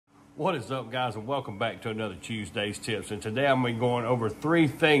What is up, guys, and welcome back to another Tuesday's Tips. And today I'm going to be going over 3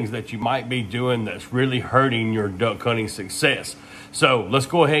 things that you might be doing that's really hurting your duck hunting success. So let's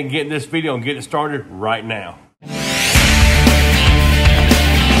go ahead and get in this video and get it started right now.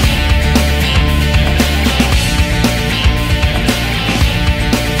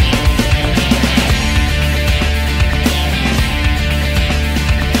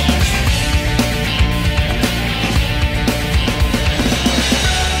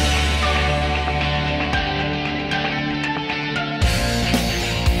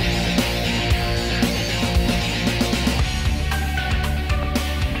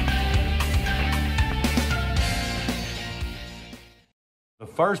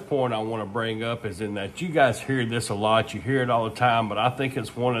 The first point I want to bring up is in that you guys hear this a lot, you hear it all the time, but I think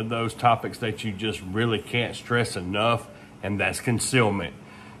it's one of those topics that you just really can't stress enough, and that's concealment.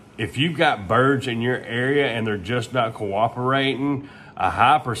 If you've got birds in your area and they're just not cooperating, a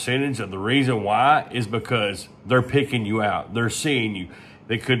high percentage of the reason why is because they're picking you out, they're seeing you.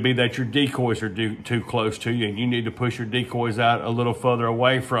 It could be that your decoys are too close to you and you need to push your decoys out a little further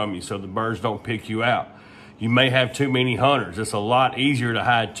away from you so the birds don't pick you out. You may have too many hunters. It's a lot easier to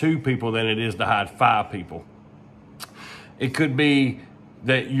hide 2 people than it is to hide 5 people. It could be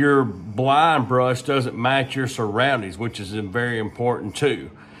that your blind brush doesn't match your surroundings, which is very important too.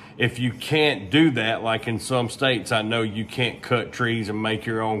 If you can't do that, like in some states, I know you can't cut trees and make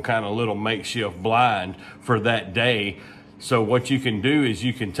your own kind of little makeshift blind for that day. So what you can do is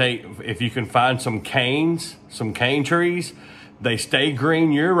you can take, if you can find some canes, some cane trees, they stay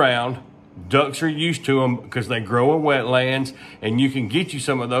green year round. Ducks are used to them because they grow in wetlands, and you can get you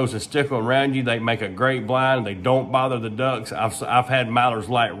some of those and stick them around you. They make a great blind. They don't bother the ducks. I've had mallards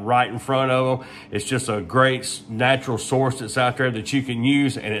like right in front of them. It's just a great natural source that's out there that you can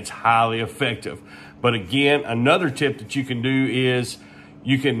use, and it's highly effective. But again, another tip that you can do is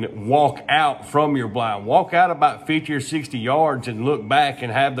you can walk out from your blind. Walk out about 50 or 60 yards and look back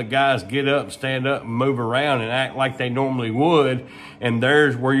and have the guys get up, stand up, and move around and act like they normally would. And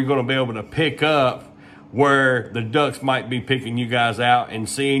there's where you're going to be able to pick up where the ducks might be picking you guys out and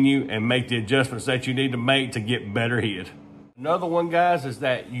seeing you and make the adjustments that you need to make to get better hid. Another one, guys, is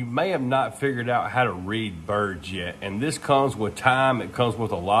that you may have not figured out how to read birds yet. And this comes with time. It comes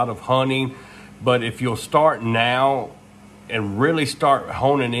with a lot of hunting. But if you'll start now and really start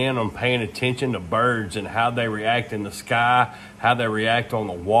honing in on paying attention to birds and how they react in the sky, how they react on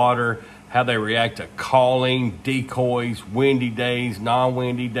the water, how they react to calling, decoys, windy days,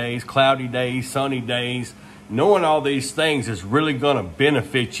 non-windy days, cloudy days, sunny days. Knowing all these things is really going to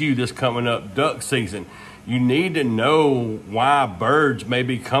benefit you this coming up duck season. You need to know why birds may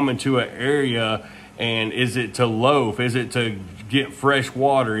be coming to an area, and is it to loaf? Is it to get fresh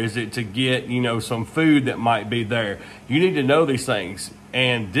water? Is it to get, some food that might be there? You need to know these things.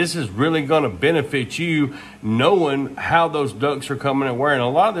 And this is really going to benefit you knowing how those ducks are coming and where. And a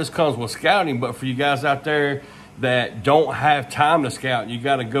lot of this comes with scouting, but for you guys out there that don't have time to scout, you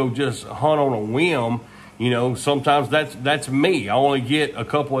got to go just hunt on a whim. Sometimes that's me. I only get a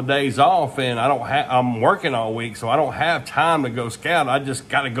couple of days off and I'm working all week, so I don't have time to go scout. I just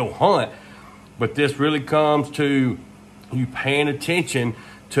got to go hunt. But this really comes to you paying attention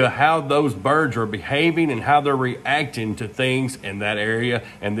to how those birds are behaving and how they're reacting to things in that area.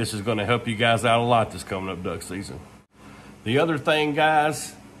 And this is going to help you guys out a lot this coming up duck season. The other thing,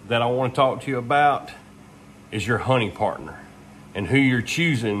 guys, that I want to talk to you about is your hunting partner and who you're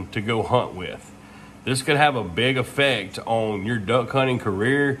choosing to go hunt with. This could have a big effect on your duck hunting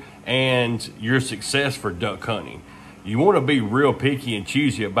career and your success for duck hunting. You want to be real picky and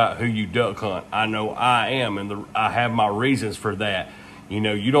choosy about who you duck hunt. I know I am, and I have my reasons for that.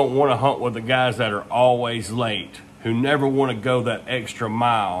 You don't want to hunt with the guys that are always late, who never want to go that extra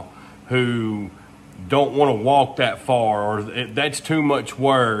mile, who don't want to walk that far, or that's too much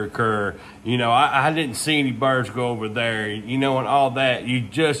work, or, I didn't see any birds go over there, and all that.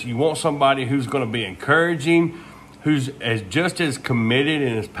 You want somebody who's going to be encouraging, who's just as committed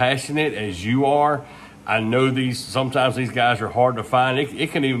and as passionate as you are. I know sometimes these guys are hard to find.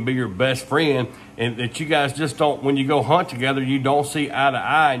 It can even be your best friend, and that you guys just don't, when you go hunt together, you don't see eye to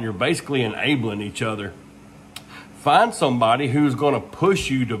eye and you're basically enabling each other. Find somebody who's going to push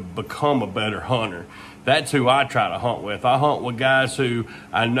you to become a better hunter. That's who I try to hunt with. I hunt with guys who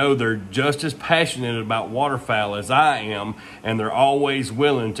I know they're just as passionate about waterfowl as I am, and they're always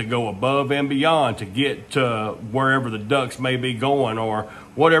willing to go above and beyond to get to wherever the ducks may be going, or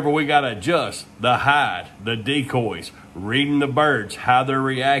whatever we got to adjust, the hide, the decoys, reading the birds, how they're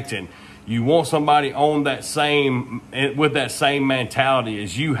reacting. You want somebody on that with that same mentality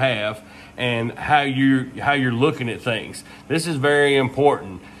as you have, and how you're looking at things. This is very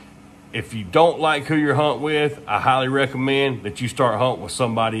important. if you don't like who you're hunting with, I highly recommend that you start hunting with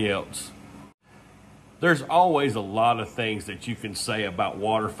somebody else. There's always a lot of things that you can say about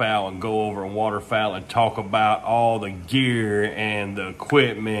waterfowl and go over in waterfowl and talk about all the gear and the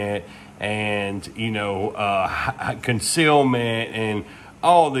equipment and, you know, concealment and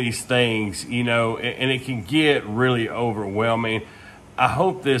all these things, you know, and it can get really overwhelming. I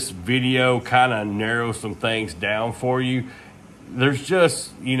hope this video kind of narrows some things down for you. There's just,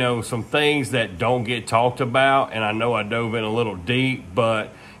 you know, some things that don't get talked about, and I know I dove in a little deep,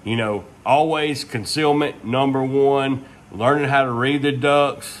 but, you know, always concealment, number one. Learning how to read the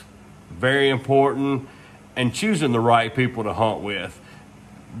ducks, very important, and choosing the right people to hunt with.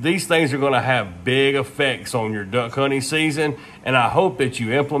 These things are going to have big effects on your duck hunting season, and I hope that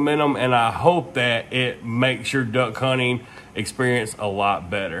you implement them, and I hope that it makes your duck hunting experience a lot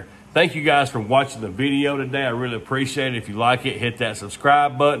better. Thank you guys for watching the video today. I really appreciate it. If you like it, hit that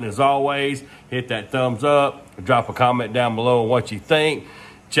subscribe button. As always, hit that thumbs up. Drop a comment down below on what you think.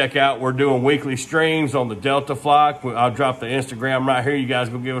 Check out, we're doing weekly streams on the Delta Flock. I'll drop the Instagram right here. You guys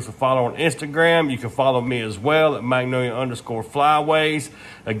go give us a follow on Instagram. You can follow me as well at Magnolia_Flyways.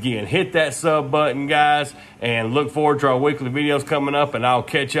 Again, hit that sub button, guys, and look forward to our weekly videos coming up, and I'll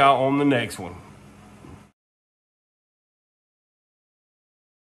catch y'all on the next one.